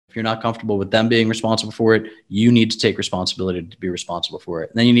If you're not comfortable with them being responsible for it, you need to take responsibility to be responsible for it.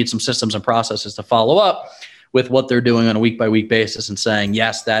 And then you need some systems and processes to follow up with what they're doing on a week by week basis and saying,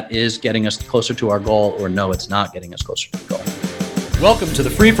 yes, that is getting us closer to our goal, or no, it's not getting us closer to the goal. Welcome to the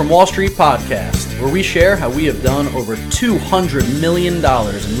Free from Wall Street podcast, where we share how we have done over $200 million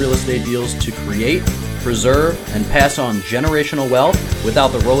in real estate deals to create, preserve, and pass on generational wealth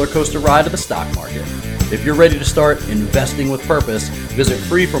without the roller coaster ride of the stock market. If you're ready to start investing with purpose, visit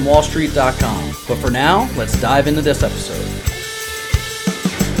freefromwallstreet.com. But for now, let's dive into this episode.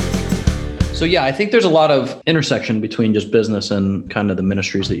 So yeah, I think there's a lot of intersection between just business and kind of the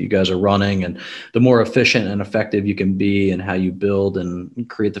ministries that you guys are running, and the more efficient and effective you can be and how you build and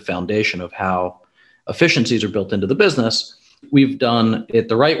create the foundation of how efficiencies are built into the business. We've done it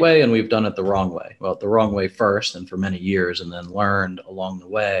the right way and we've done it the wrong way. Well, the wrong way first and for many years, and then learned along the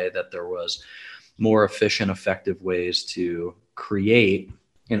way that there was more efficient, effective ways to create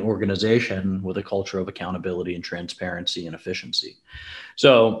an organization with a culture of accountability and transparency and efficiency.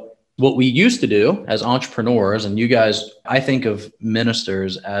 So what we used to do as entrepreneurs, and you guys, I think of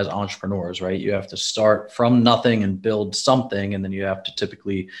ministers as entrepreneurs, right? You have to start from nothing and build something, and then you have to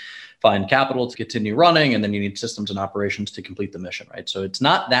typically find capital to continue running, and then you need systems and operations to complete the mission, right? So it's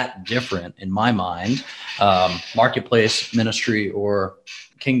not that different in my mind, marketplace ministry or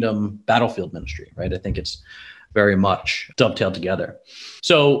kingdom battlefield ministry, right? I think it's very much dovetailed together.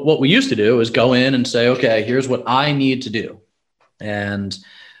 So what we used to do is go in and say, okay, here's what I need to do. And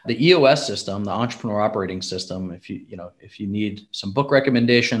the EOS system, the entrepreneur operating system, if you need some book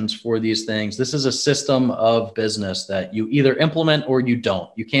recommendations for these things, this is a system of business that you either implement or you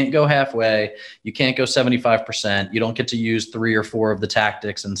don't. You can't go halfway. You can't go 75%. You don't get to use 3 or 4 of the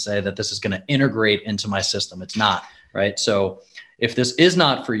tactics and say that this is going to integrate into my system. It's not, right? So if this is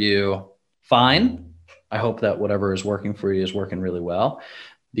not for you, fine. I hope that whatever is working for you is working really well.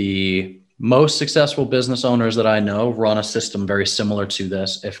 The most successful business owners that I know run a system very similar to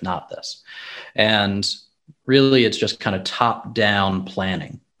this, if not this. And really, it's just kind of top-down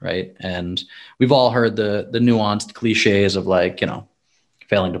planning, right? And we've all heard the nuanced cliches of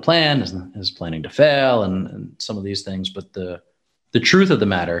failing to plan is planning to fail and some of these things. But the truth of the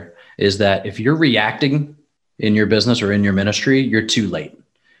matter is that if you're reacting in your business or in your ministry, you're too late,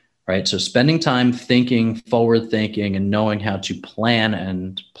 right? So spending time thinking, forward thinking, and knowing how to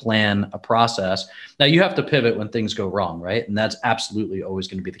plan a process. Now you have to pivot when things go wrong, right? And that's absolutely always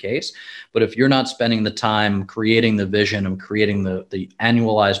going to be the case. But if you're not spending the time creating the vision and creating the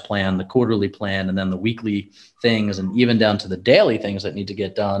annualized plan, the quarterly plan, and then the weekly things, and even down to the daily things that need to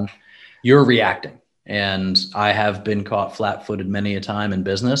get done, you're reacting. And I have been caught flat-footed many a time in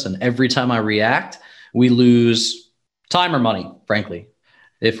business. And every time I react, we lose time or money, frankly.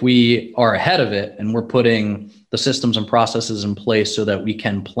 If we are ahead of it and we're putting the systems and processes in place so that we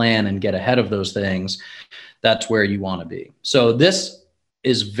can plan and get ahead of those things, that's where you want to be. So this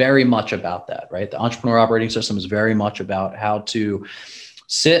is very much about that, right? The entrepreneur operating system is very much about how to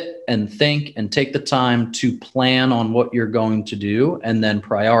sit and think and take the time to plan on what you're going to do and then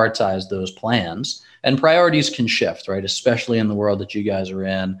prioritize those plans. And priorities can shift, right? Especially in the world that you guys are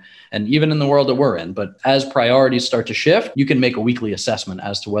in, and even in the world that we're in. But as priorities start to shift, you can make a weekly assessment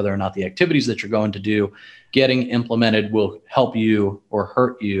as to whether or not the activities that you're going to do getting implemented will help you or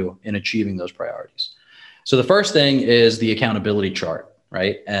hurt you in achieving those priorities. So the first thing is the accountability chart,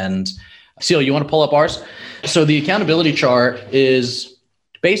 right? And Seal, you want to pull up ours? So the accountability chart is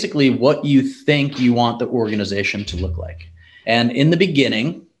basically what you think you want the organization to look like. And in the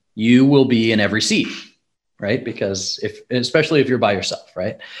beginning, you will be in every seat, right? Because especially if you're by yourself,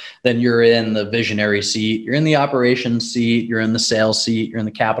 right? Then you're in the visionary seat, you're in the operations seat, you're in the sales seat, you're in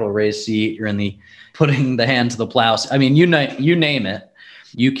the capital raise seat, you're in the putting the hand to the plow. I mean, you name it,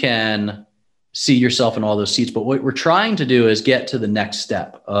 you can see yourself in all those seats. But what we're trying to do is get to the next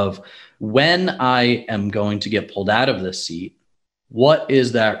step of when I am going to get pulled out of this seat, what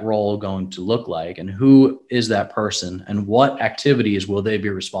is that role going to look like, and who is that person, and what activities will they be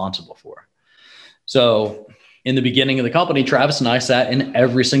responsible for? So in the beginning of the company, Travis and I sat in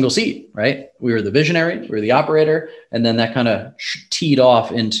every single seat, right? We were the visionary, we were the operator, and then that kind of teed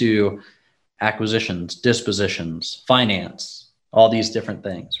off into acquisitions, dispositions, finance, all these different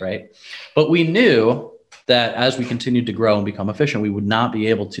things, right? But we knew that as we continued to grow and become efficient, we would not be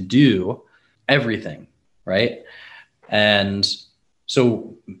able to do everything, right? And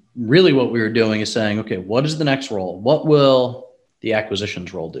so really what we were doing is saying, okay, what is the next role? What will the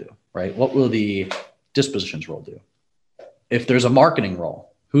acquisitions role do, right? What will the dispositions role do? If there's a marketing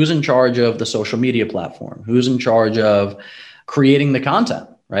role, who's in charge of the social media platform? Who's in charge of creating the content,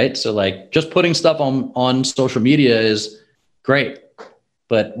 right? So just putting stuff on social media is great,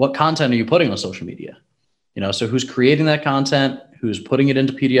 but what content are you putting on social media? So who's creating that content, who's putting it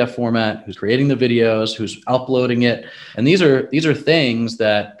into PDF format, who's creating the videos, who's uploading it. And these are things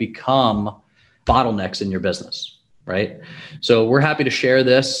that become bottlenecks in your business, right? So we're happy to share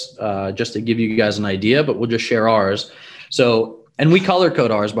this just to give you guys an idea, but we'll just share ours. So, and we color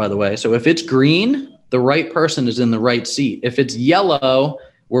code ours, by the way. So if it's green, the right person is in the right seat. If it's yellow,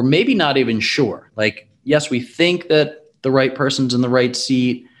 we're maybe not even sure. Like, yes, we think that the right person's in the right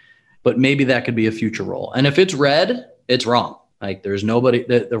seat, but maybe that could be a future role. And if it's red, it's wrong. Like there's nobody,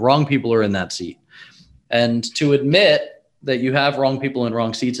 the wrong people are in that seat. And to admit that you have wrong people in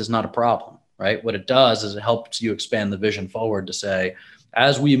wrong seats is not a problem, right? What it does is it helps you expand the vision forward to say,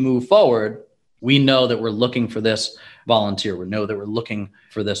 as we move forward, we know that we're looking for this volunteer. We know that we're looking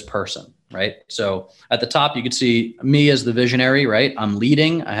for this person, right? So at the top, you can see me as the visionary, right? I'm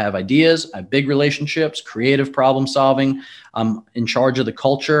leading. I have ideas. I have big relationships, creative problem solving. I'm in charge of the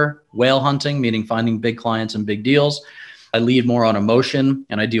culture, whale hunting, meaning finding big clients and big deals. I lead more on emotion,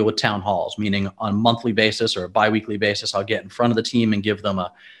 and I deal with town halls, meaning on a monthly basis or a biweekly basis, I'll get in front of the team and give them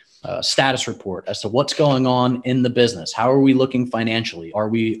a status report as to what's going on in the business. How are we looking financially? Are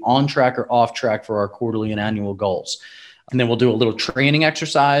we on track or off track for our quarterly and annual goals? And then we'll do a little training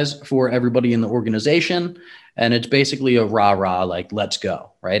exercise for everybody in the organization. And it's basically a rah-rah, like, let's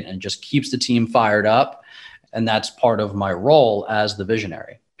go, right? And it just keeps the team fired up. And that's part of my role as the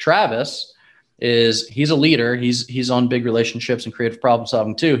visionary. Travis he's a leader. He's on big relationships and creative problem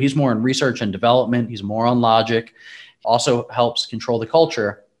solving too. He's more in research and development. He's more on logic, also helps control the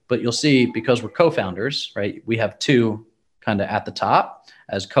culture. But you'll see, because we're co-founders, right? We have two kind of at the top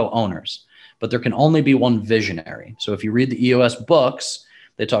as co-owners, but there can only be one visionary. So if you read the EOS books,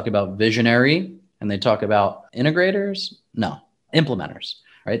 they talk about visionary and they talk about integrators. No, implementers,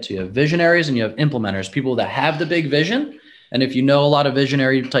 right? So you have visionaries and you have implementers, people that have the big vision. And if you know a lot of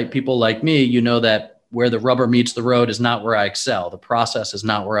visionary type people like me, you know that where the rubber meets the road is not where I excel. The process is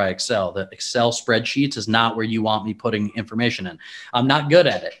not where I excel. The Excel spreadsheets is not where you want me putting information in. I'm not good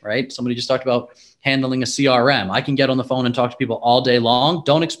at it, right? Somebody just talked about handling a CRM. I can get on the phone and talk to people all day long.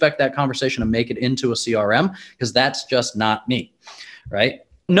 Don't expect that conversation to make it into a CRM, because that's just not me, right?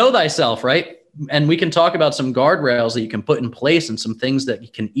 Know thyself, right? And we can talk about some guardrails that you can put in place and some things that you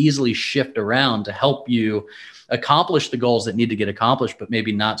can easily shift around to help you accomplish the goals that need to get accomplished, but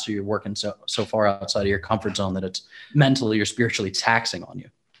maybe not so you're working so far outside of your comfort zone that it's mentally or spiritually taxing on you.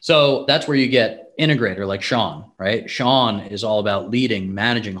 So that's where you get integrator like Sean, right? Sean is all about leading,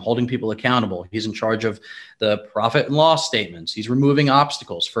 managing, holding people accountable. He's in charge of the profit and loss statements. He's removing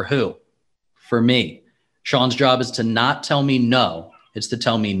obstacles. For who? For me. Sean's job is to not tell me no. It's to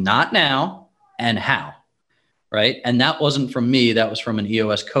tell me not now and how. Right. And that wasn't from me. That was from an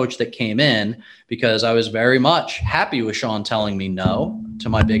EOS coach that came in, because I was very much happy with Sean telling me no to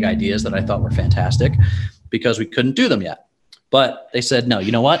my big ideas that I thought were fantastic, because we couldn't do them yet. But they said, no,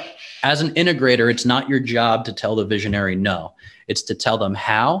 you know what? As an integrator, it's not your job to tell the visionary no. It's to tell them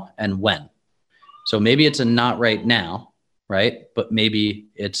how and when. So maybe it's a not right now, right? But maybe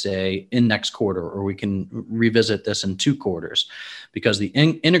it's a in next quarter, or we can revisit this in 2 quarters, because the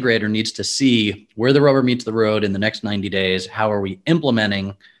integrator needs to see where the rubber meets the road in the next 90 days. How are we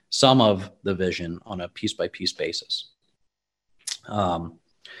implementing some of the vision on a piece by piece basis? So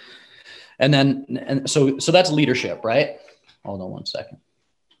that's leadership, right? Hold on one second.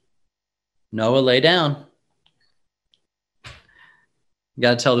 Noah, lay down. You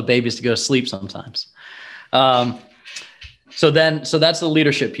got to tell the babies to go to sleep sometimes. So that's the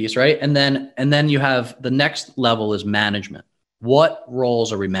leadership piece, right? And then you have the next level is management. What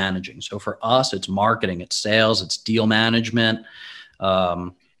roles are we managing? So for us, it's marketing, it's sales, it's deal management,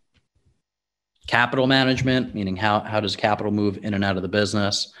 capital management, meaning how does capital move in and out of the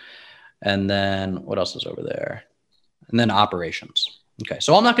business? And then what else is over there? And then operations. Okay,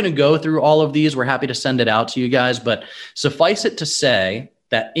 so I'm not going to go through all of these. We're happy to send it out to you guys, but suffice it to say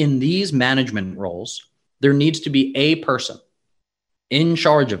that in these management roles, there needs to be a person in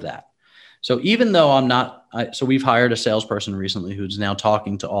charge of that. So even though so we've hired a salesperson recently who's now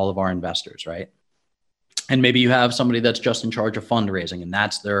talking to all of our investors, right? And maybe you have somebody that's just in charge of fundraising, and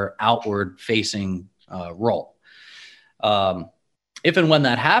that's their outward facing role. If and when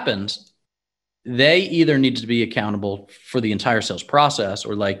that happens, they either need to be accountable for the entire sales process,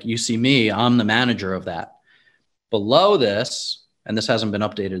 or like you see me, I'm the manager of that. Below this, and this hasn't been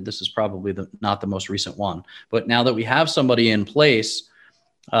updated, this is probably not the most recent one, but now that we have somebody in place,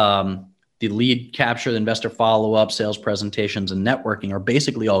 the lead capture, the investor follow-up, sales presentations, and networking are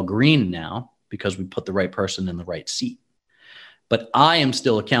basically all green now, because we put the right person in the right seat. But I am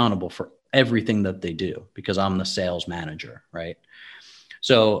still accountable for everything that they do, because I'm the sales manager, right?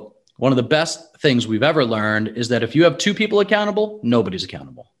 So one of the best things we've ever learned is that if you have two people accountable, nobody's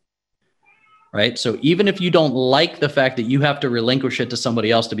accountable. Right? So even if you don't like the fact that you have to relinquish it to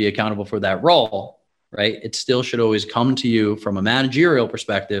somebody else to be accountable for that role, right? It still should always come to you from a managerial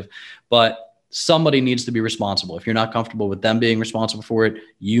perspective, but somebody needs to be responsible. If you're not comfortable with them being responsible for it,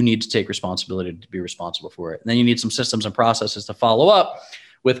 you need to take responsibility to be responsible for it. And then you need some systems and processes to follow up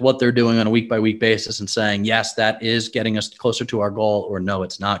with what they're doing on a week by week basis and saying, yes, that is getting us closer to our goal, or no,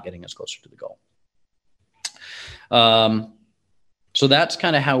 it's not getting us closer to the goal. So that's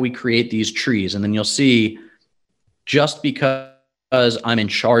kind of how we create these trees. And then you'll see, just because I'm in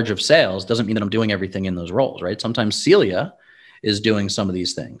charge of sales doesn't mean that I'm doing everything in those roles, right? Sometimes Celia is doing some of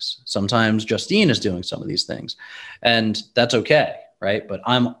these things. Sometimes Justine is doing some of these things, and that's okay, right? But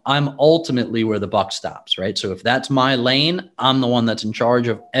I'm ultimately where the buck stops, right? So if that's my lane, I'm the one that's in charge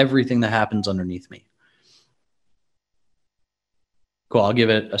of everything that happens underneath me. Cool. I'll give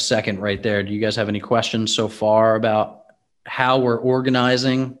it a second right there. Do you guys have any questions so far about how we're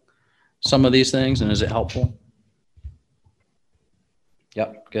organizing some of these things, and is it helpful?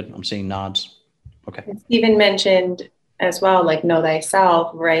 Yep, good. I'm seeing nods. Okay. Stephen mentioned as well, like know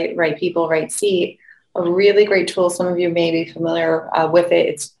thyself, right? Right people, right seat. A really great tool. Some of you may be familiar with it.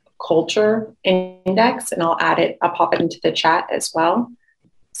 It's Culture Index, and I'll pop it into the chat as well.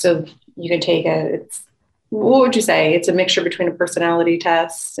 So you can take what would you say? It's a mixture between a personality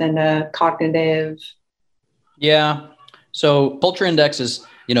test and a cognitive. Yeah. So Culture Index is,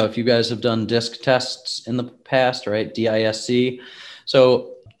 if you guys have done DISC tests in the past, right? DISC.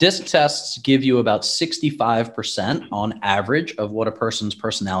 So DISC tests give you about 65% on average of what a person's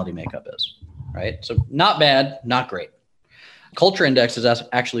personality makeup is, right? So not bad, not great. Culture Index has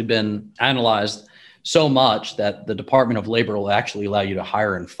actually been analyzed so much that the Department of Labor will actually allow you to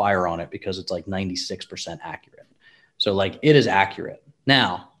hire and fire on it because it's like 96% accurate. So like it is accurate.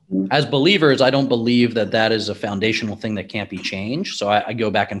 Now, as believers, I don't believe that is a foundational thing that can't be changed. So I go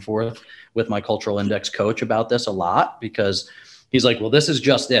back and forth with my cultural index coach about this a lot, because he's like, well, this is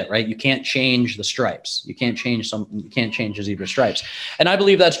just it, right? You can't change the stripes. You can't change the zebra stripes. And I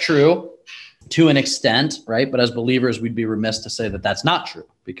believe that's true to an extent, right? But as believers, we'd be remiss to say that that's not true,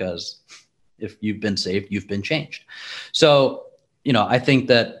 because if you've been saved, you've been changed. So, I think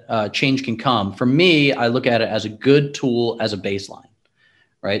that change can come. For me, I look at it as a good tool as a baseline.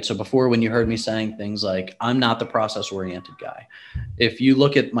 Right. So before, when you heard me saying things like, I'm not the process oriented guy. If you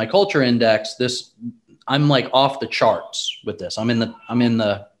look at my culture index, I'm like off the charts with this. I'm in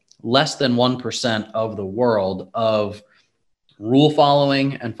the less than 1% of the world of rule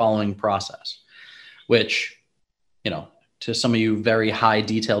following and following process, which, to some of you very high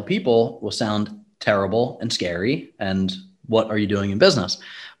detailed people will sound terrible and scary. And what are you doing in business?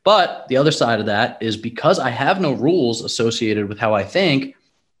 But the other side of that is, because I have no rules associated with how I think,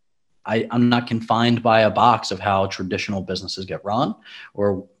 I'm not confined by a box of how traditional businesses get run,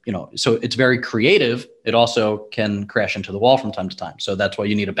 or, so it's very creative. It also can crash into the wall from time to time. So that's why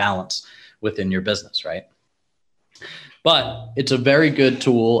you need a balance within your business, right? But it's a very good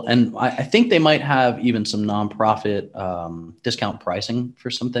tool. And I think they might have even some nonprofit discount pricing for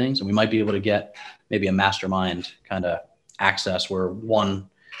some things. And we might be able to get maybe a mastermind kind of access where one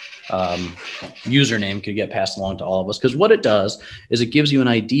username could get passed along to all of us. Because what it does is it gives you an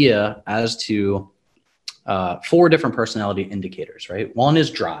idea as to 4 different personality indicators, right? One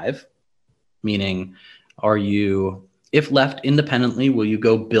is drive, meaning if left independently, will you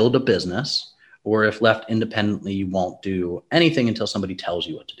go build a business? Or if left independently, you won't do anything until somebody tells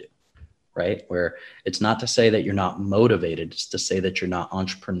you what to do, right? Where it's not to say that you're not motivated, it's to say that you're not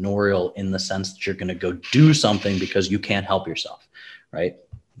entrepreneurial in the sense that you're going to go do something because you can't help yourself, right?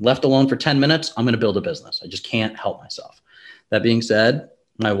 Left alone for 10 minutes, I'm going to build a business. I just can't help myself. That being said,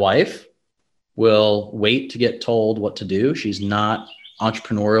 my wife will wait to get told what to do. She's not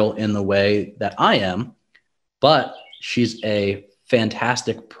entrepreneurial in the way that I am, but she's a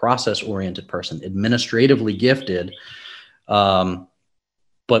fantastic process-oriented person, administratively gifted, but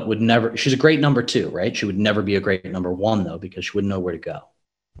she's a great number 2, right? She would never be a great number 1 though, because she wouldn't know where to go.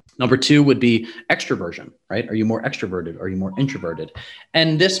 Number 2 would be extroversion, right? Are you more extroverted? Are you more introverted?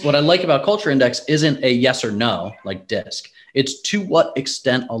 And what I like about Culture Index isn't a yes or no like DISC. It's to what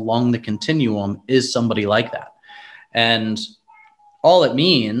extent along the continuum is somebody like that? And all it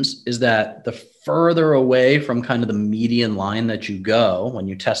means is that the further away from kind of the median line that you go when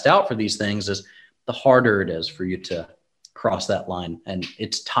you test out for these things, is the harder it is for you to cross that line. And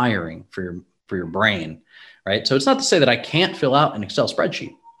it's tiring for your brain, right? So it's not to say that I can't fill out an Excel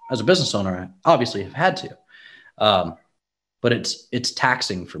spreadsheet. As a business owner, I obviously have had to, but it's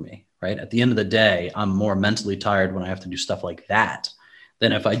taxing for me, right? At the end of the day, I'm more mentally tired when I have to do stuff like that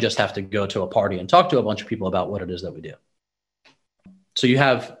than if I just have to go to a party and talk to a bunch of people about what it is that we do. So you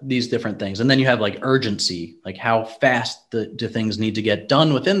have these different things. And then you have like urgency, like how fast do things need to get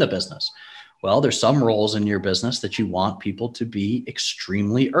done within the business? Well, there's some roles in your business that you want people to be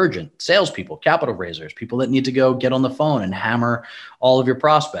extremely urgent. Salespeople, capital raisers, people that need to go get on the phone and hammer all of your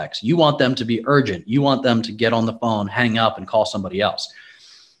prospects. You want them to be urgent. You want them to get on the phone, hang up, and call somebody else.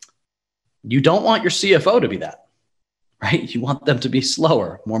 You don't want your CFO to be that, right? You want them to be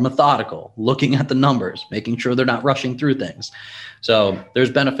slower, more methodical, looking at the numbers, making sure they're not rushing through things. So there's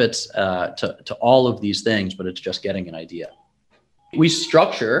benefits to all of these things, but it's just getting an idea. We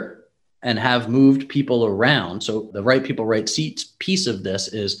structure and have moved people around. So the right people, right seats piece of this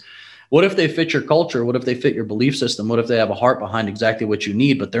is, what if they fit your culture? What if they fit your belief system? What if they have a heart behind exactly what you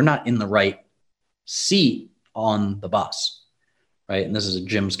need, but they're not in the right seat on the bus, right? And this is a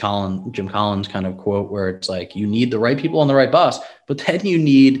Jim Collins kind of quote where it's like, you need the right people on the right bus, but then you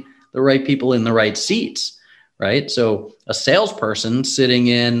need the right people in the right seats, right? So a salesperson sitting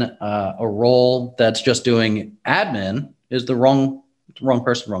in a role that's just doing admin is the wrong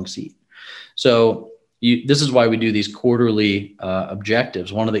person, wrong seat. So this is why we do these quarterly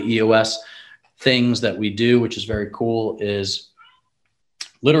objectives. One of the EOS things that we do, which is very cool, is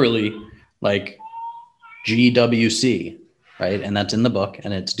literally like GWC, right? And that's in the book.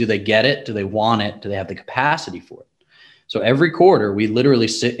 And it's, do they get it? Do they want it? Do they have the capacity for it? So every quarter, we literally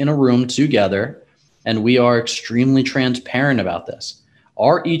sit in a room together and we are extremely transparent about this.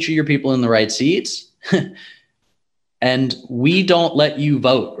 Are each of your people in the right seats? And we don't let you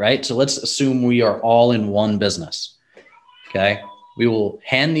vote, right? So let's assume we are all in one business, okay? We will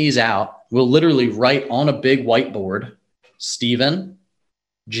hand these out. We'll literally write on a big whiteboard, Stephen,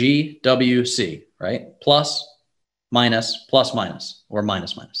 GWC, right? Plus, minus, plus, minus, or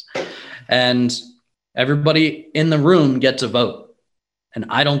minus, minus. And everybody in the room gets a vote. And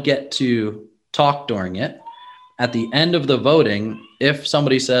I don't get to talk during it. At the end of the voting, if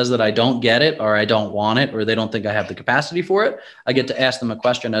somebody says that I don't get it or I don't want it or they don't think I have the capacity for it, I get to ask them a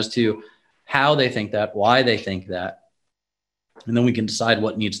question as to how they think that, why they think that, and then we can decide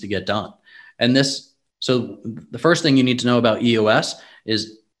what needs to get done. And this, so the first thing you need to know about EOS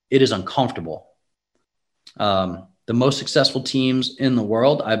is it is uncomfortable. The most successful teams in the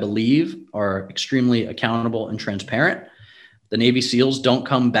world, I believe, are extremely accountable and transparent. The Navy SEALs don't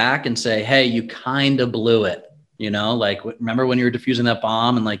come back and say, hey, you kind of blew it. You know, like, remember when you were defusing that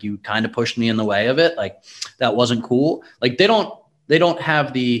bomb and like you kind of pushed me in the way of it? Like, that wasn't cool. Like, they don't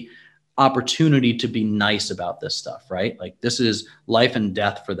have the opportunity to be nice about this stuff, right? Like, this is life and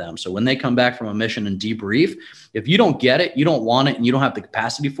death for them. So when they come back from a mission and debrief, if you don't get it, you don't want it, and you don't have the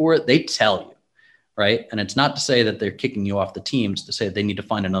capacity for it, they tell you, right? And it's not to say that they're kicking you off the team. It's to say that they need to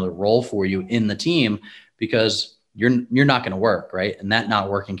find another role for you in the team because you're not going to work, right? And that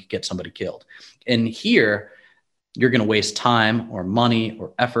not working could get somebody killed. And here, you're going to waste time or money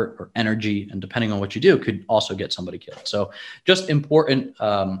or effort or energy, and depending on what you do, could also get somebody killed. So just important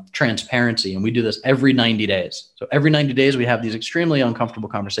transparency. And we do this every 90 days. So every 90 days, we have these extremely uncomfortable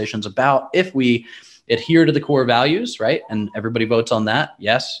conversations about if we adhere to the core values, right? And everybody votes on that.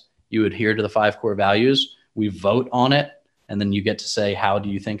 Yes, you adhere to the 5 core values. We vote on it. And then you get to say, how do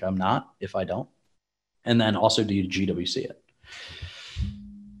you think I'm not if I don't? And then also, do you GWC it?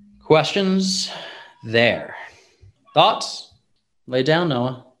 Questions there? Thoughts? Lay down,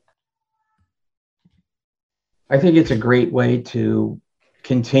 Noah. I think it's a great way to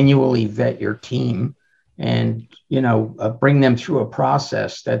continually vet your team and, bring them through a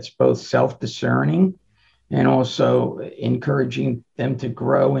process that's both self-discerning and also encouraging them to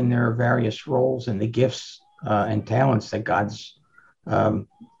grow in their various roles and the gifts and talents that God's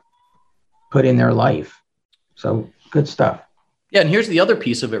put in their life. So good stuff. Yeah. And here's the other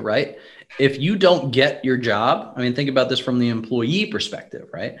piece of it, right? If you don't get your job, I mean, think about this from the employee perspective,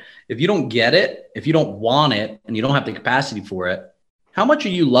 right? If you don't get it, if you don't want it, and you don't have the capacity for it, how much are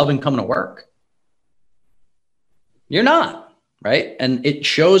you loving coming to work? You're not, right? And it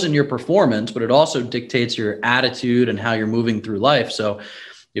shows in your performance, but it also dictates your attitude and how you're moving through life. So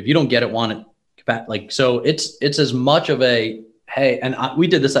if you don't get it, want it, like, so it's as much of a, hey, and we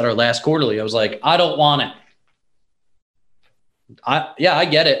did this at our last quarterly. I was like, I don't want it. I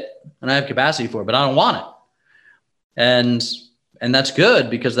get it and I have capacity for it, but I don't want it. And that's good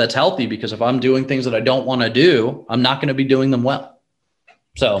because that's healthy, because if I'm doing things that I don't want to do, I'm not going to be doing them well.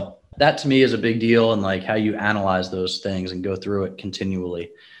 So that to me is a big deal. And like how you analyze those things and go through it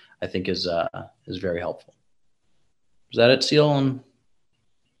continually, I think is very helpful. Is that it, Seal, on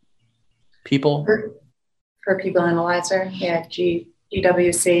people? For People Analyzer. Yeah.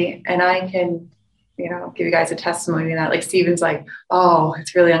 GWC. And I can give you guys a testimony that like Steven's like, oh,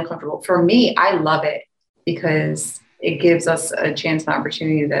 it's really uncomfortable. For me, I love it because it gives us a chance and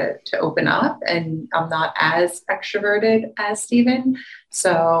opportunity to open up, and I'm not as extroverted as Steven.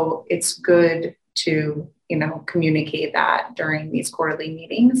 So it's good to, communicate that during these quarterly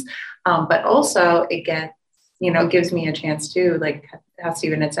meetings. But also it gives me a chance to, like how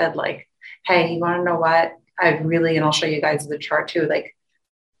Steven had said, like, hey, you want to know what? And I'll show you guys the chart too. Like,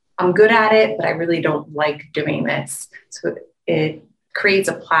 I'm good at it, but I really don't like doing this. So it creates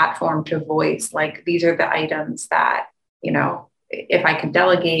a platform to voice, like, these are the items that, if I could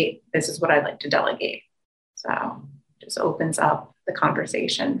delegate, this is what I'd like to delegate. So just opens up the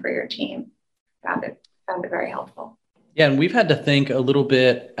conversation for your team. Found it very helpful. Yeah. And we've had to think a little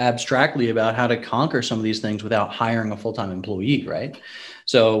bit abstractly about how to conquer some of these things without hiring a full-time employee, right?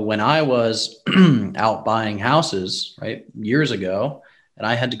 So when I was out buying houses, right, years ago, and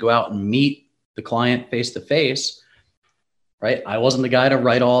I had to go out and meet the client face to face, right, I wasn't the guy to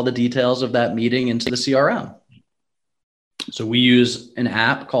write all the details of that meeting into the CRM. So we use an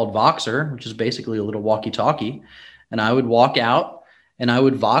app called Voxer, which is basically a little walkie-talkie. And I would walk out and I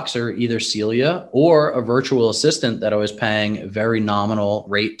would Voxer either Celia or a virtual assistant that I was paying a very nominal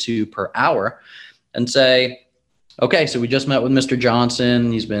rate to per hour and say, okay, so we just met with Mr.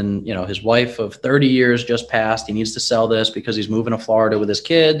 Johnson. He's been, his wife of 30 years just passed. He needs to sell this because he's moving to Florida with his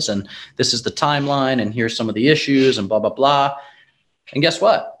kids. And this is the timeline. And here's some of the issues and blah, blah, blah. And guess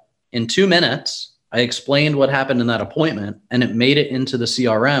what? In 2 minutes, I explained what happened in that appointment, and it made it into the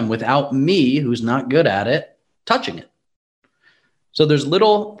CRM without me, who's not good at it, touching it. So there's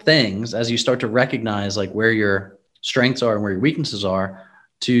little things as you start to recognize like where your strengths are and where your weaknesses are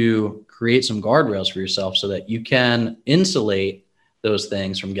to create some guardrails for yourself so that you can insulate those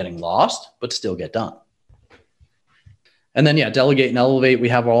things from getting lost, but still get done. And then, delegate and elevate. We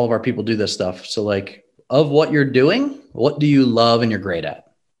have all of our people do this stuff. So like, of what you're doing, what do you love and you're great at?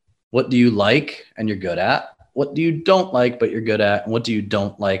 What do you like and you're good at? What do you don't like, but you're good at? And what do you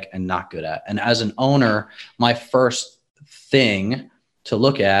don't like and not good at? And as an owner, my first thing to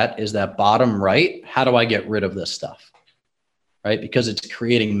look at is that bottom right. How do I get rid of this stuff? Right? Because it's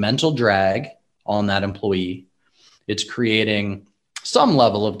creating mental drag on that employee. It's creating some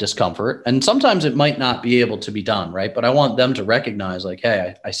level of discomfort. And sometimes it might not be able to be done, right? But I want them to recognize like,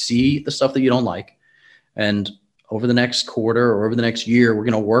 hey, I see the stuff that you don't like. And over the next quarter or over the next year, we're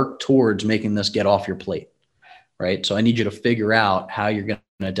going to work towards making this get off your plate, right? So I need you to figure out how you're going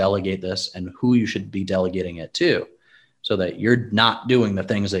to delegate this and who you should be delegating it to so that you're not doing the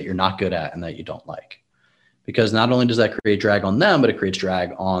things that you're not good at and that you don't like. Because not only does that create drag on them, but it creates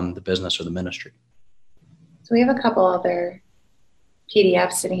drag on the business or the ministry. So we have a couple other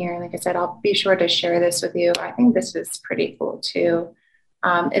PDFs in here. And like I said, I'll be sure to share this with you. I think this is pretty cool too.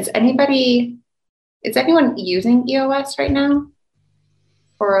 Is anyone using EOS right now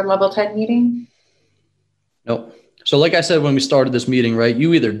for a level 10 meeting? Nope. So like I said, when we started this meeting, right,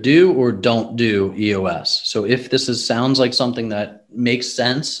 you either do or don't do EOS. So if this sounds like something that makes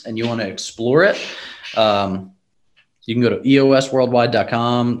sense and you want to explore it, you can go to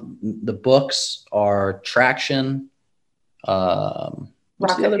eosworldwide.com. The books are Traction.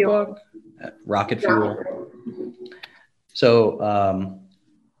 What's the other book? Rocket Fuel. So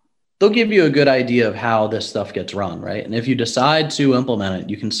they'll give you a good idea of how this stuff gets run, right? And if you decide to implement it,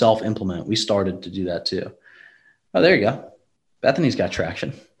 you can self-implement. We started to do that too. Oh, there you go. Bethany's got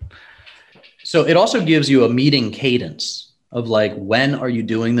Traction. So it also gives you a meeting cadence of like, when are you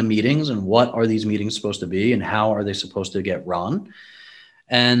doing the meetings and what are these meetings supposed to be and how are they supposed to get run?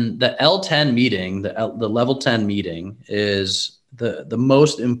 And the L10 meeting, the level 10 meeting is the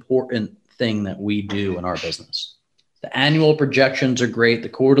most important thing that we do in our business. The annual projections are great. The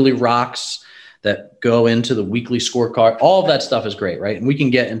quarterly rocks that go into the weekly scorecard, all of that stuff is great, right? And we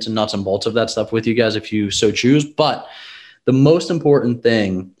can get into nuts and bolts of that stuff with you guys if you so choose. But the most important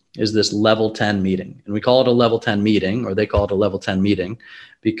thing is this level 10 meeting. And we call it a level 10 meeting, or they call it a level 10 meeting,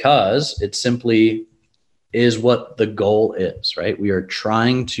 because it simply is what the goal is, right? We are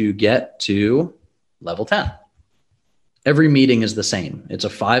trying to get to level 10. Every meeting is the same. It's a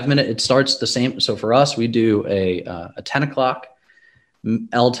 5-minute, it starts the same. So for us, we do a 10 o'clock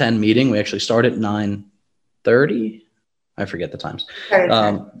L10 meeting. We actually start at 9:30. I forget the times.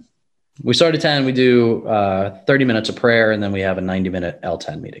 We start at 10, we do 30 minutes of prayer, and then we have a 90-minute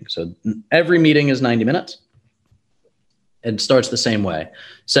L10 meeting. So every meeting is 90 minutes. It starts the same way.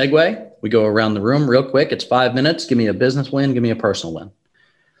 Segue, we go around the room real quick. It's 5 minutes. Give me a business win. Give me a personal win.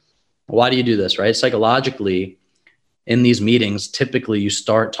 Why do you do this, right? Psychologically, in these meetings, typically you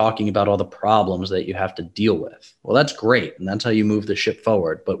start talking about all the problems that you have to deal with. Well, that's great. And that's how you move the ship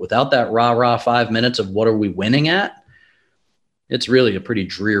forward. But without that rah-rah 5 minutes of what are we winning at, it's really a pretty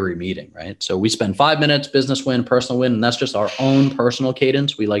dreary meeting, right? So we spend 5 minutes, business win, personal win, and that's just our own personal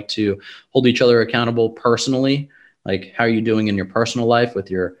cadence. We like to hold each other accountable personally. Like, how are you doing in your personal life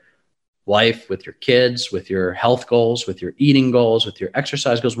with your wife, with your kids, with your health goals, with your eating goals, with your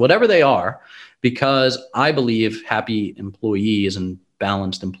exercise goals, whatever they are, because I believe happy employees and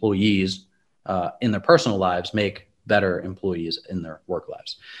balanced employees in their personal lives make better employees in their work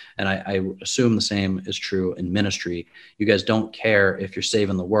lives. And I assume the same is true in ministry. You guys don't care if you're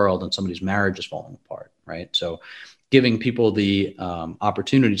saving the world and somebody's marriage is falling apart, right? So giving people the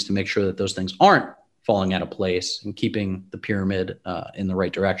opportunities to make sure that those things aren't falling out of place and keeping the pyramid in the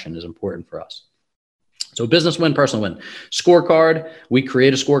right direction is important for us. So business win, personal win. Scorecard, we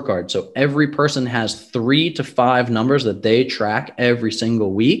create a scorecard. So every person has 3 to 5 numbers that they track every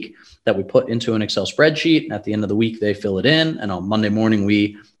single week that we put into an Excel spreadsheet. And at the end of the week, they fill it in. And on Monday morning,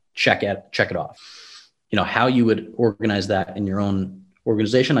 we check it off. You know, how you would organize that in your own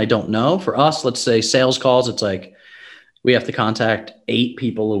organization, I don't know. For us, let's say sales calls, it's like we have to contact 8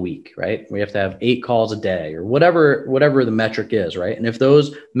 people a week, right? We have to have 8 calls a day or whatever the metric is, right? And if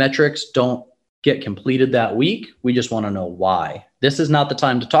those metrics don't get completed that week, we just want to know why. This is not the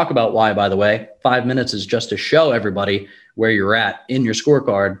time to talk about why, by the way. 5 minutes is just to show everybody where you're at in your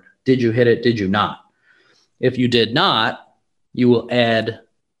scorecard. Did you hit it? Did you not? If you did not, you will add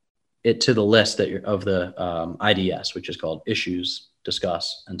it to the list of the IDS, which is called issues,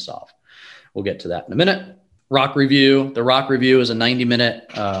 discuss, and solve. We'll get to that in a minute. Rock review. The rock review is a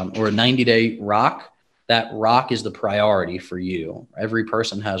 90-minute or a 90-day rock. That rock is the priority for you. Every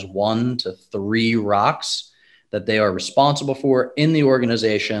person has 1 to 3 rocks that they are responsible for in the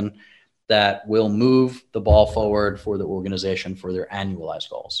organization that will move the ball forward for the organization for their annualized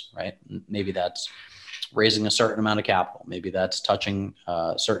goals, right? Maybe that's raising a certain amount of capital. Maybe that's touching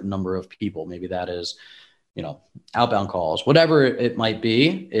a certain number of people. Maybe that is, outbound calls, whatever it might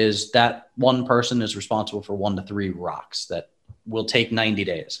be, is that one person is responsible for 1 to 3 rocks that will take 90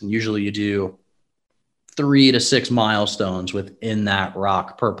 days. And usually you do 3 to 6 milestones within that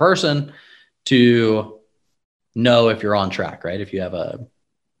rock per person to know if you're on track, right? If you have a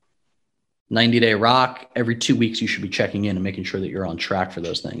 90-day rock, every 2 weeks, you should be checking in and making sure that you're on track for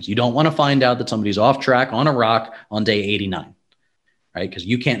those things. You don't want to find out that somebody's off track on a rock on day 89, right? Because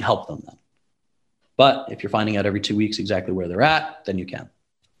you can't help them then. But if you're finding out every 2 weeks exactly where they're at, then you can.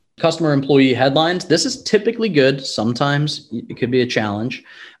 Customer employee headlines. This is typically good. Sometimes it could be a challenge,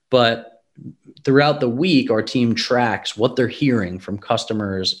 but throughout the week, our team tracks what they're hearing from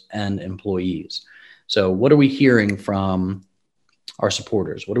customers and employees. So what are we hearing from our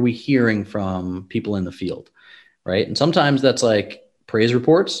supporters? What are we hearing from people in the field, right? And sometimes that's like praise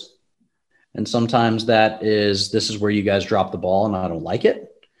reports. And sometimes that is, this is where you guys dropped the ball and I don't like it.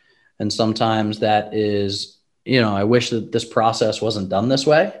 And sometimes that is, I wish that this process wasn't done this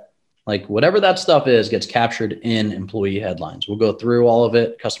way. Like whatever that stuff is gets captured in employee headlines. We'll go through all of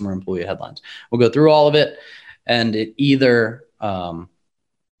it, customer employee headlines. We'll go through all of it and it either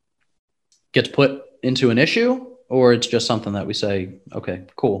gets put into an issue or it's just something that we say, okay,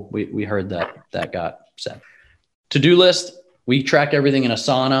 cool. We heard that got said. To-do list, we track everything in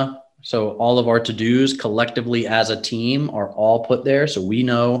Asana. So all of our to-dos collectively as a team are all put there. So we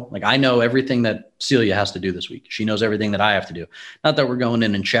know, like I know everything that Celia has to do this week. She knows everything that I have to do. Not that we're going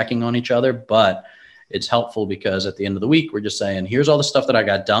in and checking on each other, but it's helpful because at the end of the week, we're just saying, here's all the stuff that I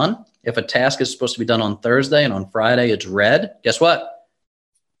got done. If a task is supposed to be done on Thursday and on Friday it's red, guess what?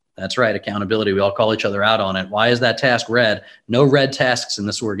 That's right. Accountability. We all call each other out on it. Why is that task red? No red tasks in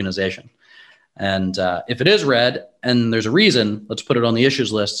this organization. And if it is red and there's a reason, let's put it on the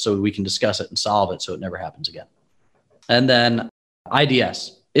issues list so we can discuss it and solve it so it never happens again. And then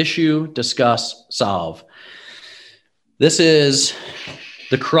IDS, issue, discuss, solve. This is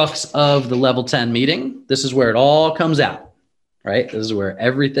the crux of the level 10 meeting. This is where it all comes out, right? This is where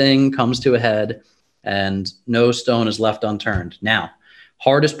everything comes to a head and no stone is left unturned. Now,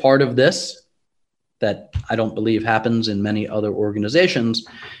 hardest part of this that I don't believe happens in many other organizations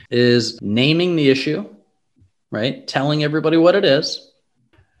is naming the issue, right? Telling everybody what it is.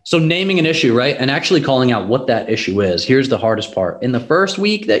 So naming an issue, right? And actually calling out what that issue is. Here's the hardest part. In the first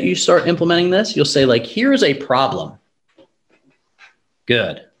week that you start implementing this, you'll say like, here's a problem.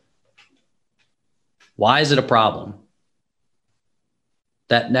 Good. Why is it a problem?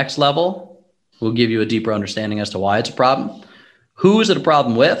 That next level will give you a deeper understanding as to why it's a problem. Who is it a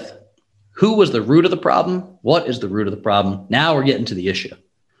problem with? Who was the root of the problem? What is the root of the problem? Now we're getting to the issue,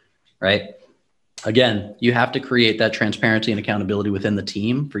 right? Again, you have to create that transparency and accountability within the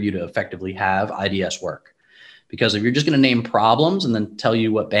team for you to effectively have IDS work. Because if you're just going to name problems and then tell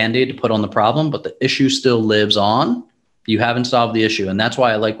you what Band-Aid to put on the problem, but the issue still lives on, you haven't solved the issue. And that's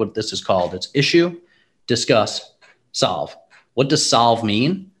why I like what this is called. It's issue, discuss, solve. What does solve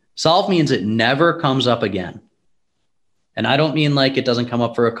mean? Solve means it never comes up again. And I don't mean like it doesn't come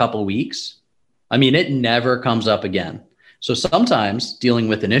up for a couple of weeks. I mean, it never comes up again. So sometimes dealing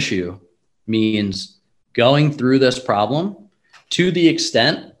with an issue means going through this problem to the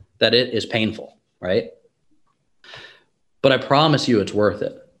extent that it is painful, right? But I promise you it's worth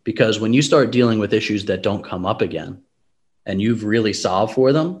it, because when you start dealing with issues that don't come up again and you've really solved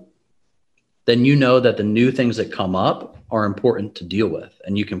for them, then you know that the new things that come up are important to deal with,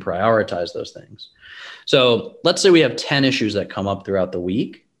 and you can prioritize those things. So let's say we have 10 issues that come up throughout the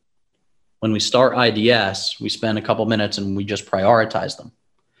week. When we start IDS, we spend a couple minutes and we just prioritize them.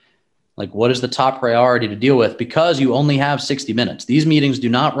 Like, what is the top priority to deal with? Because you only have 60 minutes. These meetings do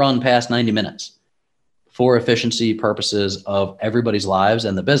not run past 90 minutes. For efficiency purposes of everybody's lives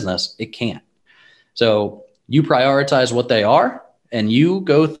and the business, it can't. So you prioritize what they are and you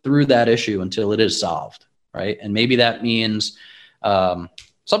go through that issue until it is solved, right? And maybe that means,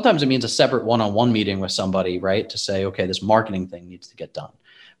 sometimes it means a separate one-on-one meeting with somebody, right? To say, okay, this marketing thing needs to get done.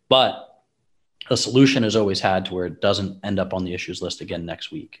 But a solution is always had to where it doesn't end up on the issues list again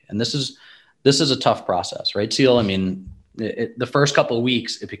next week. And this is a tough process, right, Seal? I mean, the first couple of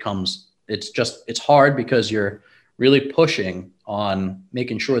weeks, it's hard because you're really pushing on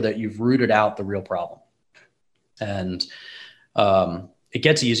making sure that you've rooted out the real problem. And it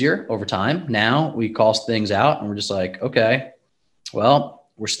gets easier over time. Now we call things out and we're just like, okay, well,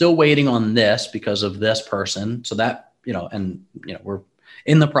 we're still waiting on this because of this person. So that, we're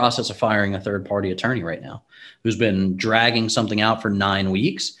in the process of firing a third-party attorney right now who's been dragging something out for 9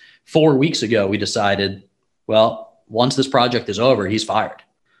 weeks. 4 weeks ago, we decided, well, once this project is over, he's fired,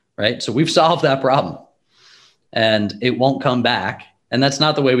 right? So we've solved that problem and it won't come back. And that's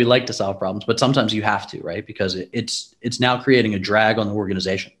not the way we like to solve problems, but sometimes you have to, right? Because it's now creating a drag on the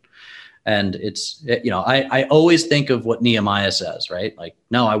organization. And I always think of what Nehemiah says, right? Like,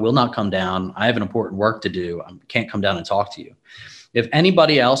 no, I will not come down. I have an important work to do. I can't come down and talk to you. If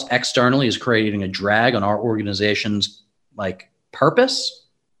anybody else externally is creating a drag on our organization's like purpose,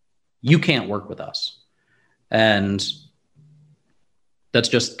 you can't work with us. And that's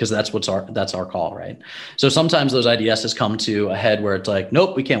just because that's our call, right? So sometimes those IDSs come to a head where it's like,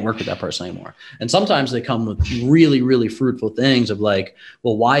 nope, we can't work with that person anymore. And sometimes they come with really, really fruitful things of like,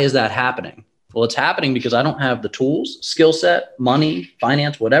 well, why is that happening? Well, it's happening because I don't have the tools, skill set, money,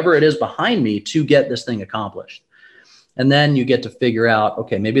 finance, whatever it is behind me to get this thing accomplished. And then you get to figure out,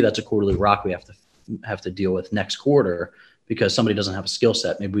 okay, maybe that's a quarterly rock we have to deal with next quarter because somebody doesn't have a skill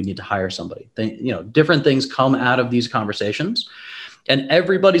set. Maybe we need to hire somebody. Different things come out of these conversations. And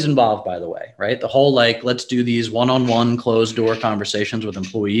everybody's involved, by the way, right? The whole let's do these one-on-one closed door conversations with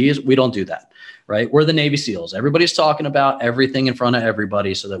employees. We don't do that, right? We're the Navy SEALs. Everybody's talking about everything in front of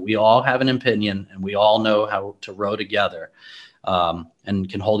everybody so that we all have an opinion and we all know how to row together and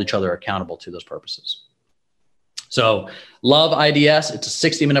can hold each other accountable to those purposes. So love IDS. It's a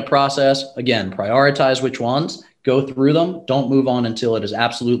 60-minute process. Again, prioritize which ones, go through them. Don't move on until it is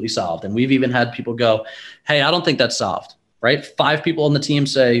absolutely solved. And we've even had people go, hey, I don't think that's solved. Right? 5 people on the team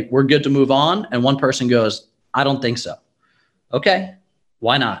say, we're good to move on. And one person goes, I don't think so. Okay.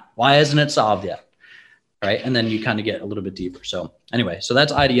 Why not? Why isn't it solved yet? Right. And then you kind of get a little bit deeper. So anyway, so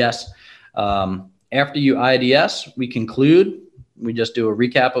that's IDS. After you IDS, we conclude. We just do a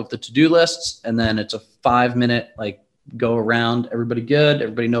recap of the to-do lists. And then it's a 5-minute, go around. Everybody good?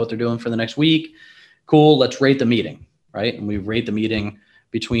 Everybody know what they're doing for the next week? Cool. Let's rate the meeting. Right. And we rate the meeting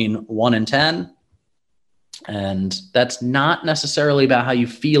between 1 and 10. And that's not necessarily about how you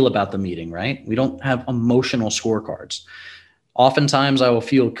feel about the meeting, right? We don't have emotional scorecards. Oftentimes I will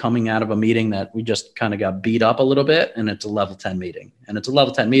feel coming out of a meeting that we just kind of got beat up a little bit and it's a level 10 meeting. And it's a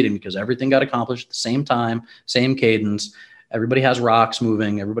level 10 meeting because everything got accomplished at the same time, same cadence. Everybody has rocks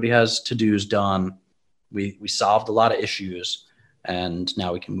moving. Everybody has to-dos done. We solved a lot of issues and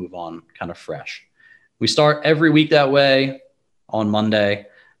now we can move on kind of fresh. We start every week that way on Monday.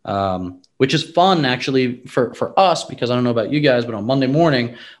 Which is fun actually for us because I don't know about you guys, but on Monday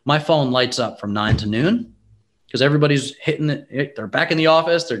morning, my phone lights up from 9 to noon because everybody's they're back in the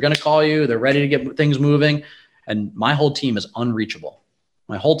office. They're going to call you. They're ready to get things moving. And my whole team is unreachable.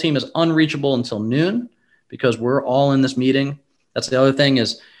 My whole team is unreachable until noon because we're all in this meeting. That's the other thing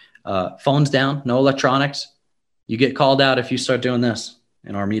is phones down, no electronics. You get called out if you start doing this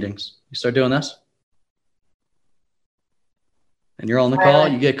in our meetings. You start doing this and you're on the call,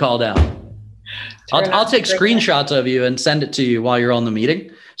 you get called out. I'll take screenshots of you and send it to you while you're on the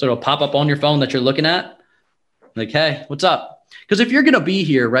meeting. So it'll pop up on your phone that you're looking at. Like, hey, what's up? Because if you're going to be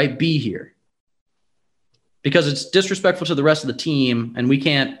here, right, be here. Because it's disrespectful to the rest of the team, and we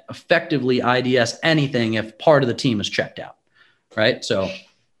can't effectively IDS anything if part of the team is checked out, right? So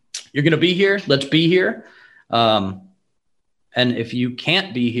you're going to be here. Let's be here. And if you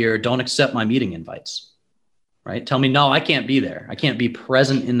can't be here, don't accept my meeting invites. Right? Tell me, no, I can't be there. I can't be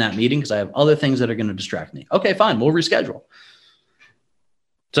present in that meeting because I have other things that are going to distract me. Okay, fine. We'll reschedule.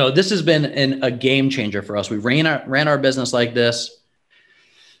 So this has been a game changer for us. We ran our business like this.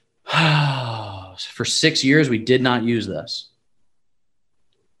 For 6 years, we did not use this.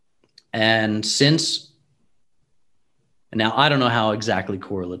 And now I don't know how exactly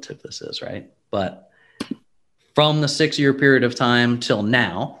correlative this is, right? But from the 6-year period of time till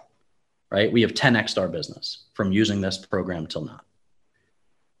now, right, we have 10x'd our business from using this program till now.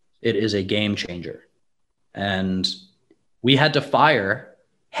 It is a game changer. And we had to fire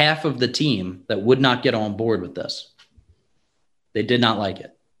half of the team that would not get on board with this. They did not like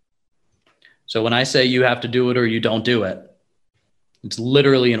it. So when I say you have to do it or you don't do it, it's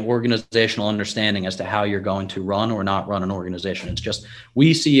literally an organizational understanding as to how you're going to run or not run an organization. It's just,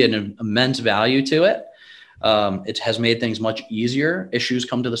 we see an immense value to it. It has made things much easier. Issues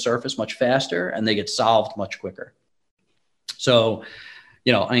come to the surface much faster and they get solved much quicker. So,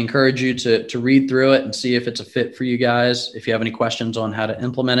 I encourage you to read through it and see if it's a fit for you guys. If you have any questions on how to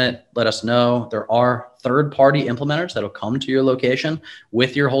implement it, let us know. There are third-party implementers that'll come to your location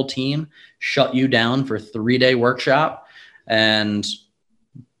with your whole team, shut you down for a 3-day workshop, and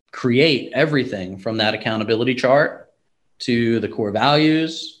create everything from that accountability chart to the core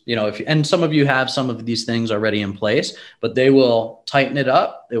values. And some of you have some of these things already in place, but they will tighten it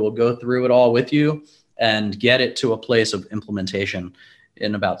up. They will go through it all with you and get it to a place of implementation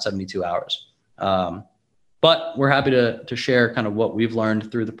in about 72 hours. But we're happy to share kind of what we've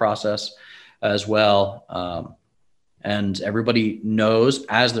learned through the process as well. And everybody knows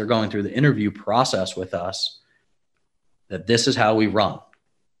as they're going through the interview process with us that this is how we run.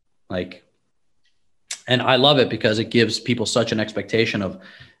 And I love it because it gives people such an expectation of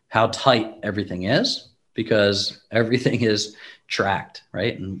how tight everything is, because everything is tracked,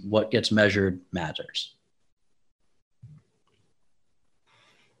 right? And what gets measured matters.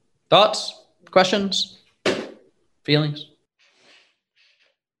 Thoughts, questions, feelings?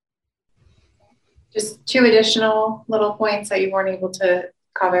 Just 2 additional little points that you weren't able to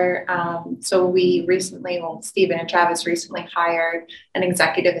cover. So we recently, Stephen and Travis recently hired an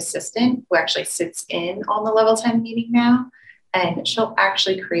executive assistant who actually sits in on the level 10 meeting now. And she'll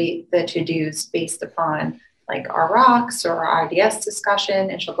actually create the to-dos based upon like our rocks or our IDS discussion.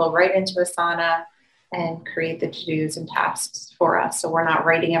 And she'll go right into Asana and create the to-dos and tasks for us. So we're not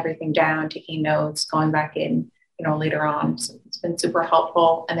writing everything down, taking notes, going back in, later on. So it's been super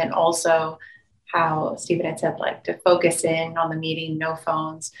helpful. And then also how Stephen had said, to focus in on the meeting, no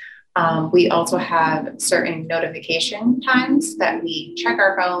phones. We also have certain notification times that we check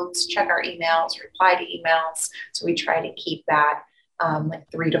our phones, check our emails, reply to emails. So we try to keep that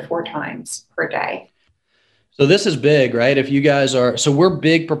 3 to 4 times per day. So this is big, right? If you guys we're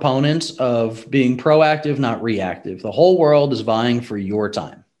big proponents of being proactive, not reactive. The whole world is vying for your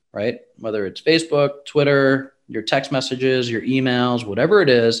time, right? Whether it's Facebook, Twitter, your text messages, your emails, whatever it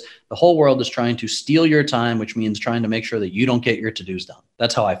is, the whole world is trying to steal your time, which means trying to make sure that you don't get your to-dos done.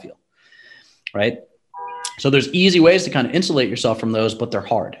 That's how I feel, right? So there's easy ways to kind of insulate yourself from those, but they're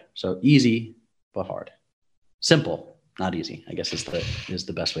hard. So easy, but hard. Simple, not easy, I guess is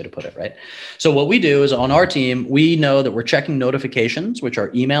the best way to put it, right? So what we do is on our team, we know that we're checking notifications, which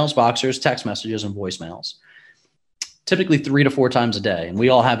are emails, Voxers, text messages, and voicemails, typically 3 to 4 times a day. And we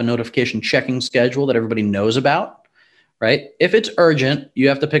all have a notification checking schedule that everybody knows about, right? If it's urgent, you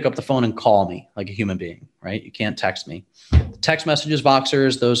have to pick up the phone and call me like a human being, right? You can't text me. Text messages,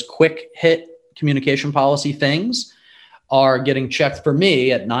 Voxers, those quick hit communication policy things are getting checked for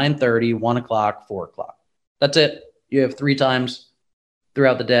me at 9:30, 1 o'clock, 4 o'clock. That's it. You have 3 times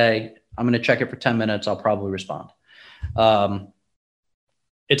throughout the day. I'm going to check it for 10 minutes. I'll probably respond.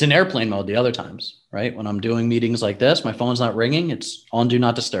 It's in airplane mode the other times, right? When I'm doing meetings like this, my phone's not ringing. It's on do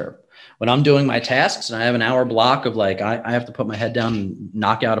not disturb. When I'm doing my tasks and I have an hour block of I have to put my head down and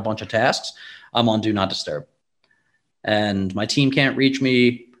knock out a bunch of tasks, I'm on do not disturb. And my team can't reach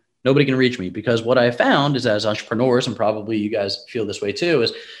me. Nobody can reach me, because what I found is, as entrepreneurs, and probably you guys feel this way too,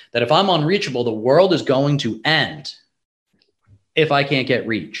 is that if I'm unreachable, the world is going to end if I can't get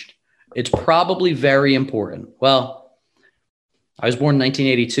reached. It's probably very important. Well, I was born in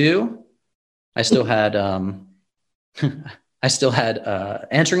 1982. I still had, I still had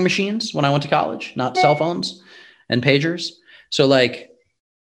answering machines when I went to college, not cell phones and pagers. So like,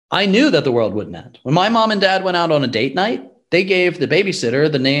 I knew that the world wouldn't end. When my mom and dad went out on a date night, they gave the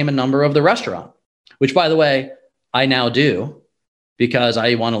babysitter the name and number of the restaurant, which, by the way, I now do because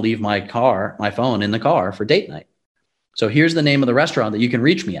I want to leave my phone in the car for date night. So here's the name of the restaurant that you can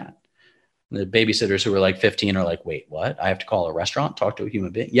reach me at. The babysitters who were like 15 are like, wait, what? I have to call a restaurant, talk to a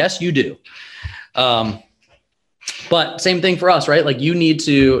human being? Yes, you do. But same thing for us, right? Like you need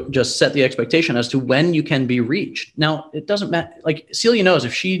to just set the expectation as to when you can be reached. Now, it doesn't matter. Like Celia knows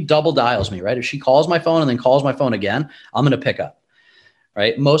if she double dials me, right? If she calls my phone and then calls my phone again, I'm going to pick up,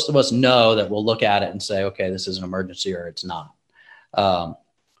 right? Most of us know that we'll look at it and say, okay, this is an emergency or it's not. But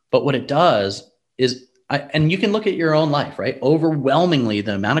what it does is, and you can look at your own life, right? Overwhelmingly,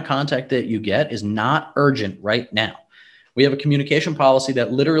 the amount of contact that you get is not urgent right now. We have a communication policy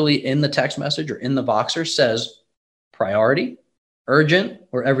that literally in the text message or in the Voxer says priority, urgent,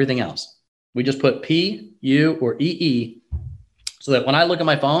 or everything else. We just put P, U, or EE so that when I look at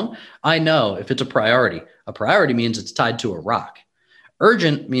my phone, I know if it's a priority. A priority means it's tied to a rock.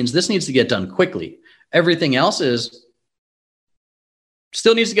 Urgent means this needs to get done quickly. Everything else is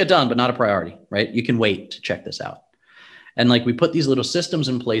still needs to get done, but not a priority, right? You can wait to check this out. And like we put these little systems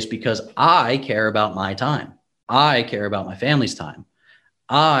in place because I care about my time. I care about my family's time.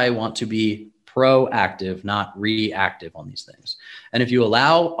 I want to be proactive, not reactive on these things. And if you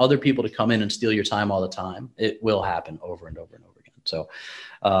allow other people to come in and steal your time all the time, it will happen over and over and over again. So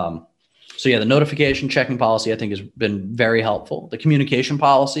yeah, the notification checking policy, I think, has been very helpful. The communication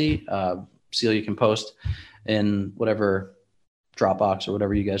policy, Celia can post in whatever Dropbox or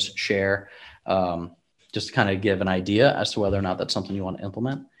whatever you guys share, just to kind of give an idea as to whether or not that's something you want to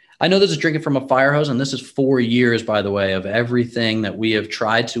implement. I know this is drinking from a fire hose, and this is 4 years, by the way, of everything that we have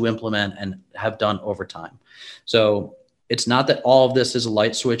tried to implement and have done over time. So it's not that all of this is a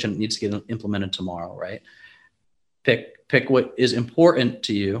light switch and it needs to get implemented tomorrow, right? Pick what is important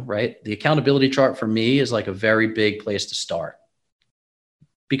to you, right? The accountability chart for me is like a very big place to start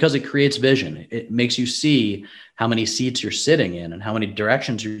because it creates vision. It makes you see how many seats you're sitting in and how many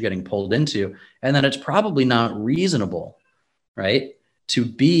directions you're getting pulled into, and then it's probably not reasonable, right, to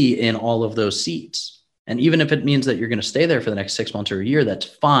be in all of those seats. And even if it means that you're going to stay there for the next 6 months or a year, that's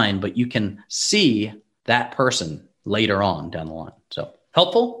fine, but you can see that person later on down the line. So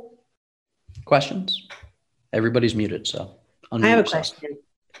helpful? Questions? Everybody's muted, so unmute I have a yourself. question.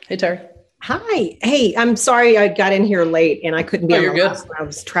 Hey, Terry. Hi. Hey, I'm sorry I got in here late and I couldn't be on you're the good. last one. I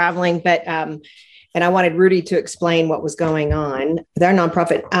was traveling, but and I wanted Rudy to explain what was going on with our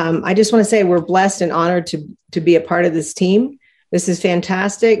nonprofit. I just want to say we're blessed and honored to be a part of this team. This is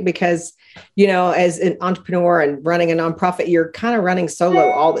fantastic because, you know, as an entrepreneur and running a nonprofit, you're kind of running solo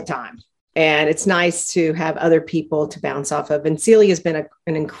all the time. And it's nice to have other people to bounce off of. And Celia has been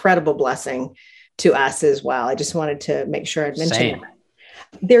an incredible blessing to us as well. I just wanted to make sure I'd mention that.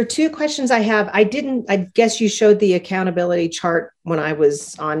 There are two questions I have. I guess you showed the accountability chart when I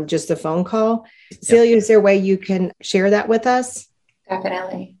was on just the phone call. Celia, is there a way you can share that with us?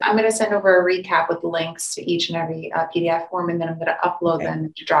 Definitely. I'm going to send over a recap with the links to each and every PDF form, and then I'm going to upload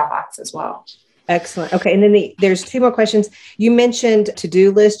them to Dropbox as well. Excellent. Okay. And then there's two more questions. You mentioned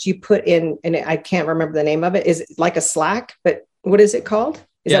to-do list you put in, and I can't remember the name of it. Is it like a Slack, but what is it called?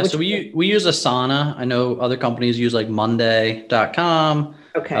 So we use Asana. I know other companies use like Monday.com,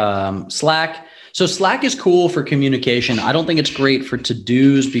 Slack. So Slack is cool for communication. I don't think it's great for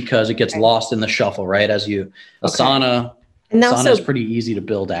to-dos because it gets lost in the shuffle, right? Asana is pretty easy to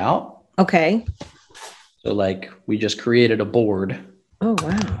build out. Okay. So like we just created a board. Oh,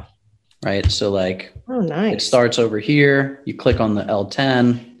 wow. Right. So like, nice. It starts over here. You click on the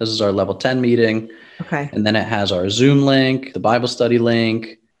L10. This is our level 10 meeting. Okay. And then it has our Zoom link, the Bible study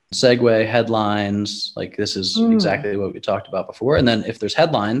link, segue, headlines. Like this is exactly what we talked about before. And then if there's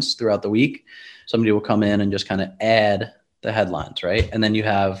headlines throughout the week, somebody will come in and just kind of add the headlines, right? And then you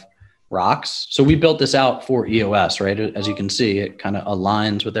have rocks. So we built this out for EOS, right? As you can see, it kind of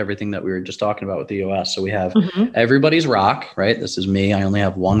aligns with everything that we were just talking about with EOS. So we have everybody's rock, right? This is me. I only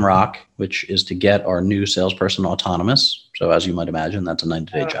have one rock, which is to get our new salesperson autonomous. So as you might imagine, that's a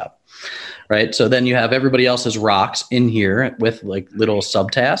 90-day job, right? So then you have everybody else's rocks in here with like little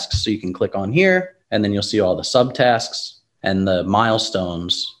subtasks. So you can click on here and then you'll see all the subtasks and the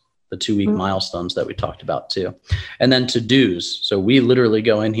milestones, the 2-week milestones that we talked about too. And then to-dos. So we literally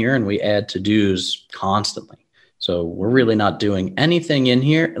go in here and we add to-dos constantly. So we're really not doing anything in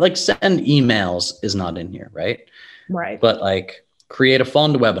here. Like send emails is not in here, right? Right. But like create a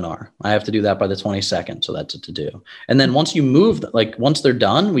fund webinar. I have to do that by the 22nd. So that's a to-do. And then once you move, like once they're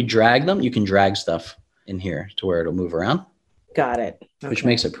done, we drag them. You can drag stuff in here to where it'll move around. Got it. Which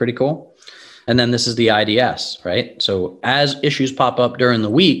makes it pretty cool. And then this is the IDS, right? So as issues pop up during the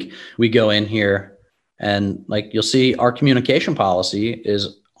week, we go in here and like you'll see our communication policy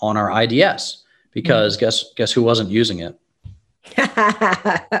is on our IDS because guess who wasn't using it?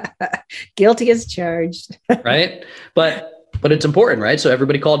 Guilty as charged. Right? But it's important, right? So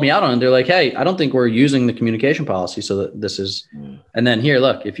everybody called me out on it. They're like, hey, I don't think we're using the communication policy. So that this is, and then here,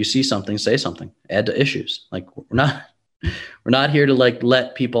 look, if you see something, say something, add to issues. Like we're not here to like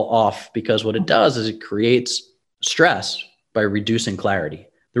let people off, because what it does is it creates stress by reducing clarity.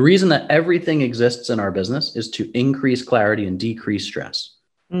 The reason that everything exists in our business is to increase clarity and decrease stress.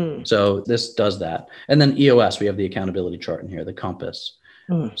 So this does that. And then EOS, we have the accountability chart in here, the compass.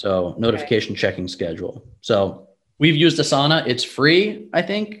 So notification checking schedule. So we've used Asana. It's free, I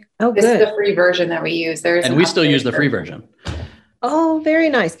think. Oh, good. This is the free version that we use. And we still use the free version. Oh, very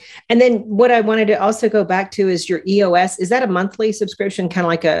nice. And then what I wanted to also go back to is your EOS. Is that a monthly subscription, kind of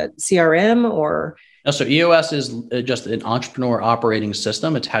like a CRM or? No, so EOS is just an entrepreneur operating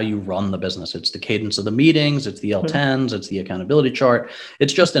system. It's how you run the business. It's the cadence of the meetings. It's the L10s. It's the accountability chart.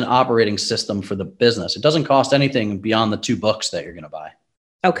 It's just an operating system for the business. It doesn't cost anything beyond the 2 books that you're going to buy.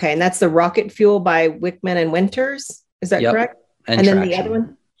 Okay. And that's the Rocket Fuel by Wickman and Winters. Is that correct? And then the other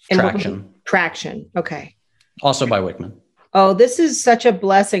one? Traction. Okay. Also by Wickman. Oh, this is such a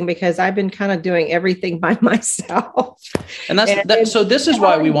blessing because I've been kind of doing everything by myself. And so this is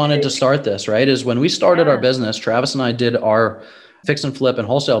why we wanted to start this, right? Is when we started our business, Travis and I did our fix and flip and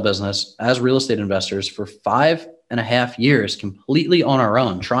wholesale business as real estate investors for 5.5 years, completely on our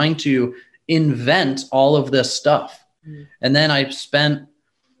own, trying to invent all of this stuff. And then I spent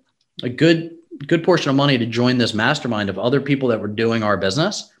a good portion of money to join this mastermind of other people that were doing our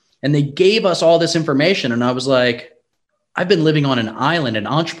business. And they gave us all this information. And I was like, I've been living on an island, an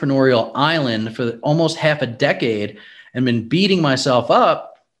entrepreneurial island for almost half a decade and been beating myself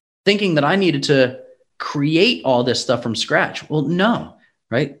up thinking that I needed to create all this stuff from scratch. Well, no,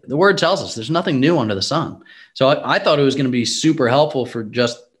 right? The word tells us there's nothing new under the sun. So I thought it was going to be super helpful for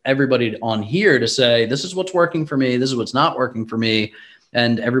just everybody on here to say, this is what's working for me. This is what's not working for me.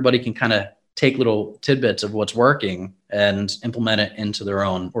 And everybody can kind of take little tidbits of what's working and implement it into their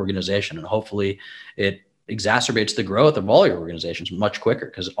own organization. And hopefully it exacerbates the growth of all your organizations much quicker,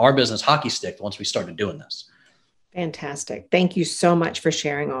 because our business hockey sticked once we started doing this. Fantastic. Thank you so much for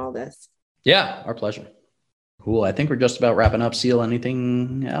sharing all this. Yeah, our pleasure. Cool. I think we're just about wrapping up. Seal,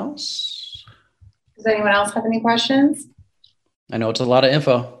 anything else? Does anyone else have any questions? I know it's a lot of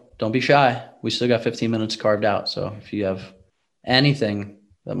info. Don't be shy. We still got 15 minutes carved out. So if you have anything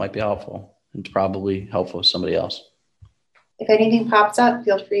that might be helpful, it's probably helpful with somebody else. If anything pops up,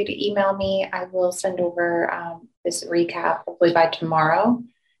 feel free to email me. I will send over this recap hopefully by tomorrow.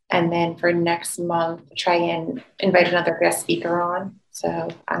 And then for next month, try and invite another guest speaker on. So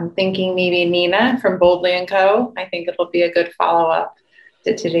I'm thinking maybe Nina from Boldly & Co. I think it'll be a good follow-up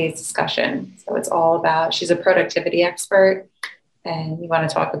to today's discussion. So it's all about, she's a productivity expert, and you want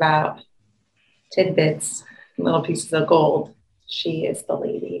to talk about tidbits, little pieces of gold. She is the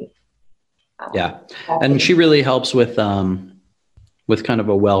lady. Yeah. And she really helps with kind of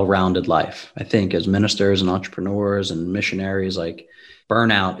a well-rounded life. I think as ministers and entrepreneurs and missionaries, like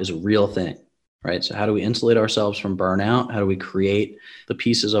burnout is a real thing, right? So how do we insulate ourselves from burnout? How do we create the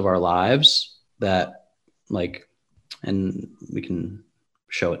pieces of our lives that and we can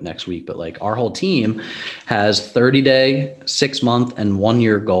show it next week, but like our whole team has 30-day, 6-month, and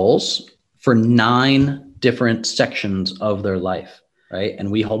 1-year goals for 9 different sections of their life, right?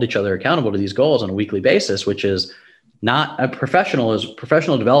 And we hold each other accountable to these goals on a weekly basis, which is not a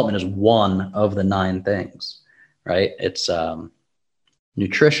professional development is one of the 9 things, right? It's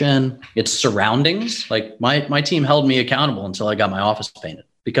nutrition, it's surroundings. Like my team held me accountable until I got my office painted,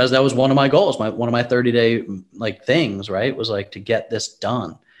 because that was one of my goals. One of my 30-day things, right? Was like to get this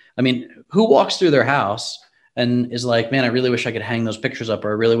done. I mean, who walks through their house and is like, man, I really wish I could hang those pictures up, or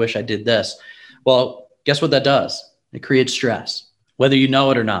I really wish I did this. Well, guess what that does? It creates stress, whether you know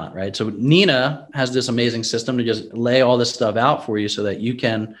it or not, right? So Nina has this amazing system to just lay all this stuff out for you so that you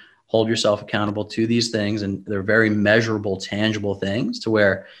can hold yourself accountable to these things. And they're very measurable, tangible things to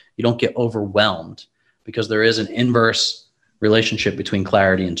where you don't get overwhelmed, because there is an inverse relationship between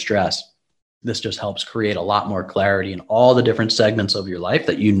clarity and stress. This just helps create a lot more clarity in all the different segments of your life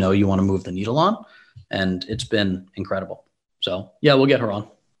that you know you want to move the needle on. And it's been incredible. So yeah, we'll get her on.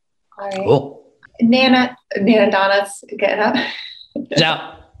 All right. Cool. Nana Donna's getting up.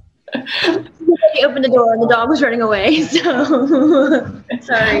 Yeah. He opened the door and the dog was running away. So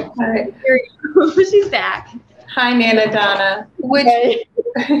sorry. All right. She's back. Hi, Nana Donna. Would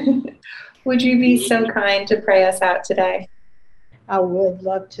you be so kind to pray us out today? I would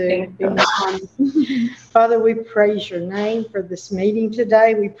love to. Thank you. Father, we praise your name for this meeting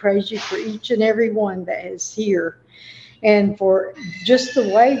today. We praise you for each and every one that is here and for just the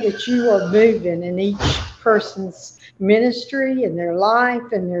way that you are moving in each person's ministry and their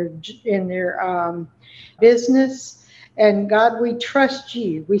life and their business. And God, we trust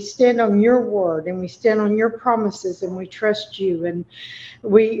you. We stand on your word and we stand on your promises and we trust you. And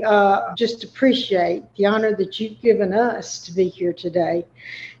we just appreciate the honor that you've given us to be here today.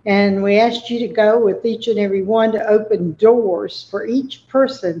 And we asked you to go with each and every one to open doors for each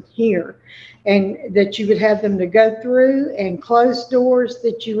person here, and that you would have them to go through, and close doors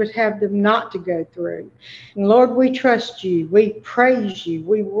that you would have them not to go through. And Lord, we trust you. We praise you.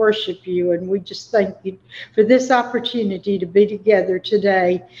 We worship you. And we just thank you for this opportunity to be together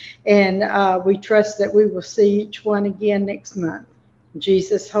today. And we trust that we will see each one again next month. In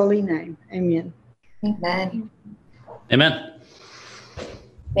Jesus' holy name, amen. Amen. Amen.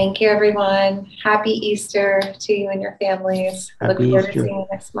 Thank you, everyone. Happy Easter to you and your families. Happy Look forward Easter. to seeing you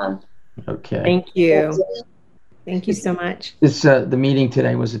next month. Okay. Thank you. Thank you so much. This the meeting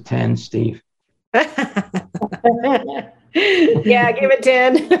today was a 10, Steve. Yeah, give it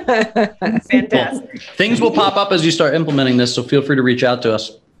 10. Fantastic. Things will pop up as you start implementing this, so feel free to reach out to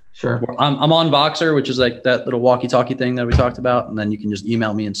us. Sure. I'm on Voxer, which is like that little walkie-talkie thing that we talked about, and then you can just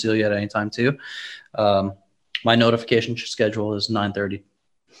email me and Celia at any time too. My notification schedule is 9:30,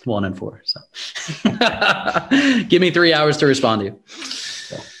 1 and 4. So give me 3 hours to respond to you.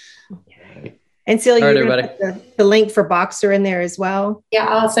 And Celia, All right, you're going everybody. to put the link for Boxer in there as well. Yeah,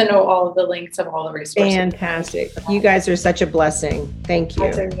 I'll send out all of the links of all the resources. Fantastic. You guys are such a blessing. Thank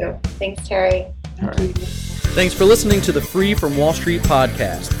you. Thanks, Terry. All right. Thanks for listening to the Free from Wall Street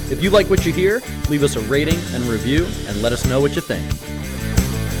podcast. If you like what you hear, leave us a rating and review and let us know what you think.